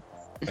then.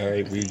 All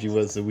right, Ouija,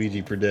 what's the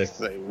Ouija predict?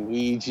 Say,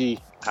 Ouija,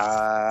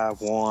 I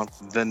want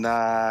the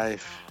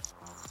knife.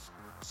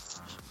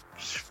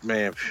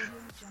 Man,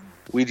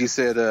 Ouija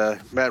said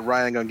Matt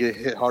Ryan gonna get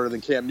hit harder than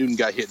Cam Newton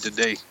got hit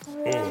today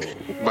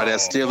by that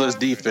Steelers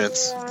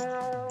defense.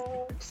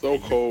 So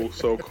cold,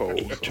 so cold.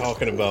 You're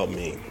talking about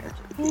me.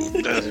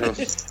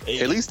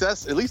 At least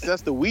that's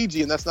the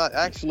Ouija, and that's not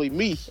actually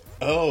me.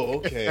 Oh,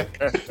 okay.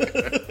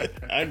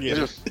 I get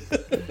it.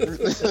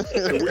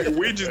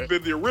 We just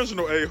been the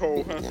original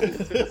a-hole, huh?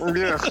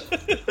 Yeah.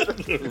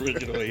 The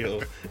original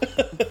heel.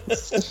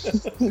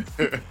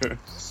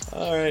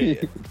 All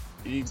right.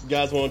 You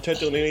guys want to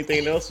touch on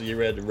anything else, or you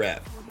ready to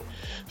wrap?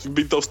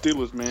 Beat those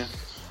Steelers, man.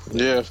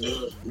 Yeah,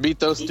 beat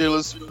those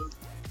Steelers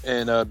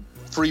and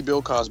free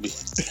Bill Cosby.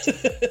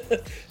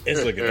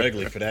 It's looking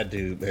ugly for that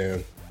dude,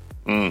 man.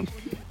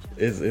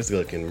 It's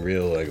looking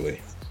real ugly.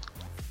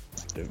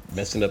 They're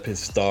messing up his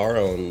star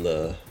on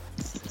the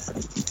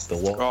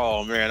wall.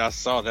 Oh man, I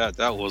saw that.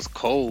 That was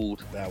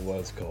cold. That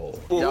was cold.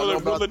 Well, know what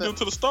about they do that?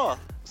 to the star?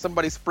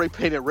 Somebody spray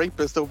painted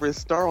rapist over his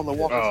star on the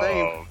Walk of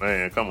Fame. Oh,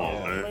 man, come on,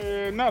 man.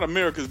 Man, not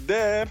America's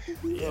dad.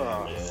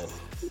 Yeah, man.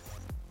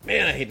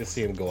 Man, I hate to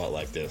see him go out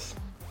like this.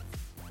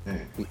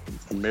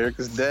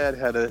 America's dad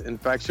had an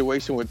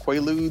infatuation with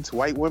Quaaludes,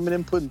 white women,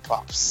 and pudding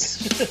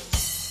pops.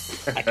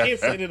 I can't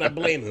say that I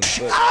blame him,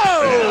 but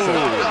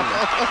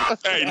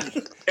Hey,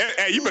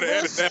 you better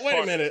edit that wait a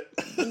part. minute.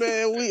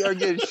 Man, we are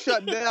getting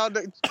shut down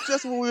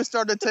just when we were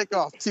starting to take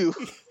off, too.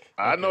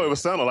 I know it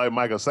was sounding like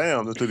Michael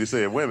Sam until he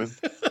said women.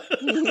 I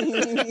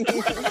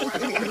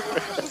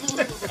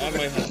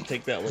might have to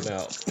take that one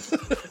out.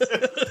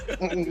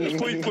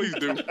 Please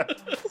do.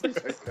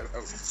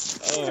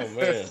 Oh,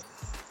 man.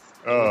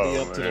 Oh, Be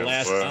up to the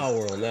last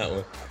hour on that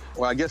one.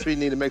 Well, I guess we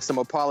need to make some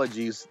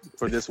apologies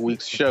for this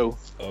week's show.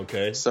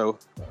 Okay. So,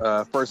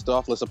 first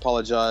off, let's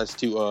apologize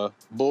to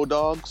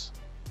Bulldogs.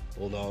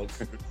 Bulldogs.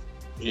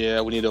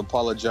 Yeah, we need to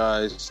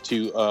apologize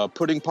to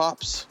Pudding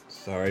Pops.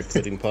 Sorry,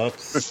 Pudding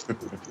Pops.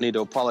 Need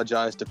to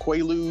apologize to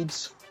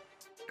Quaaludes.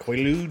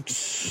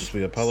 Quaaludes.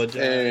 We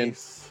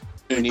apologize.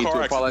 We need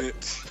car to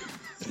accident.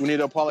 We need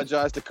to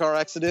apologize to car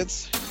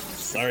accidents,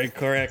 Sorry,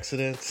 car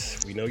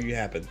accidents. We know you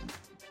happened.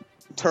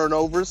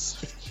 turnovers.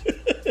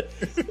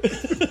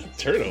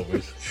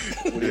 Turnovers.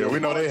 Yeah, we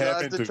know they apologize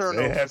happen to too.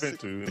 turnovers.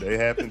 They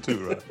happen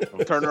too,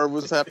 right?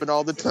 Turnovers happen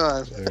all the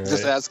time. right.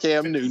 Just ask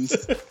Cam Newton.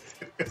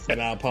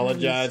 And I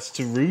apologize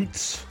to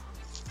Roots.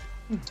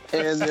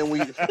 And then we.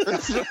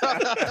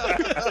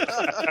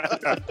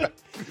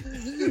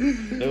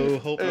 No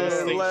hope no And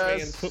Saints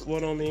last- fan put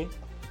one on me.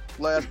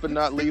 Last but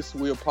not least,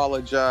 we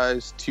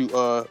apologize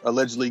to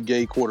allegedly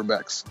gay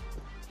quarterbacks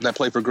that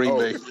play for Green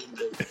Bay.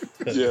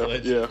 Yeah.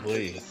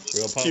 Allegedly.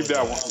 We'll Keep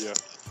that one. apologize. Yeah.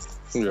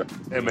 Yeah.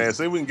 Hey, man,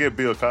 see if we can get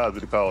Bill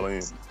Cosby to call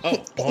in. Oh,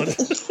 on.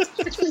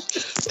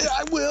 Yeah,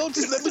 I will.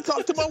 Just let me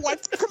talk to my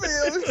wife. Come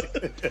here.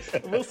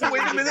 We'll see.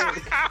 Wait a minute.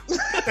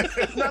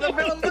 Not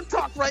available to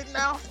talk right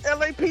now.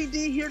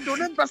 LAPD here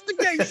doing an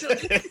investigation.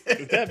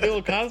 Is that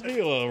Bill Cosby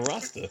or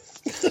Rasta?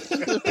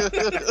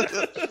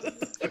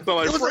 Sound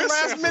like It was a Fred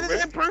last Sanford, minute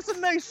man.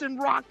 impersonation,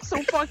 Rock,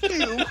 so fuck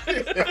you.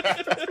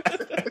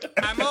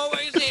 I'm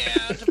always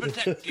here to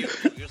protect you,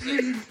 you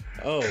see.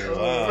 Oh,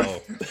 wow.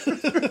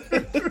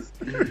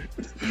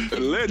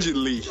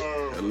 Allegedly.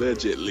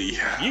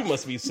 You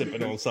must be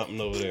sipping on something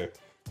over there.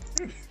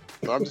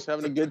 I'm just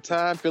having a good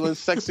time, feeling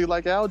sexy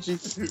like algae.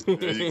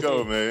 There you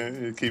go,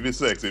 man. Keep it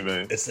sexy,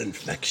 man. It's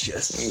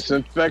infectious. It's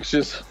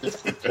infectious.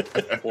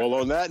 Well,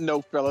 on that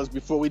note, fellas,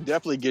 before we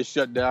definitely get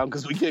shut down,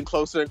 because we're getting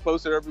closer and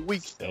closer every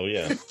week, Oh,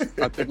 yeah.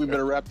 I think we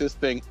better wrap this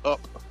thing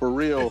up for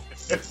real.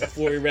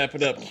 Before we wrap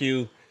it up,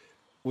 Q,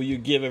 will you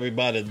give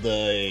everybody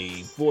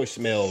the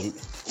voicemail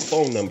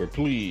phone number,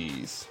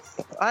 please?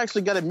 I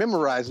actually got it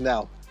memorized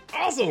now.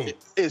 Awesome.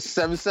 It's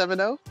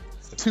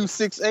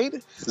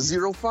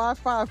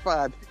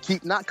 770-268-0555.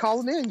 Keep not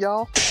calling in,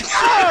 y'all.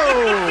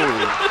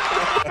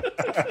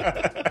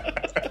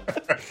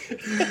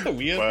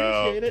 We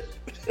Wow. appreciate it.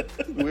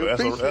 We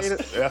appreciate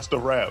it. That's the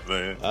wrap,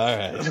 man. All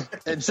right.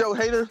 And Joe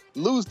Hader,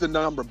 lose the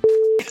number.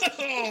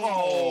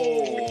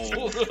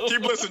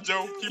 Keep listening,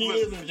 Joe. Keep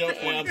listening. Joe.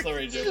 Yeah, I'm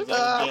sorry, Joe. It's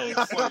all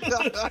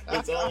jokes.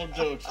 It's all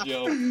jokes,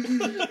 Joe.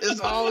 It's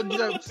all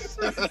jokes.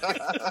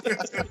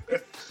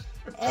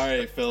 All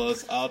right,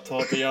 fellas. I'll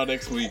talk to y'all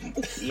next week.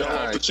 Y'all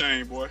off the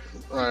chain, boy.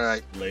 All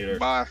right. Later.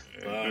 Bye.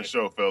 Good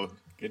show, fella.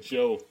 Good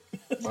show.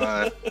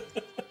 Bye.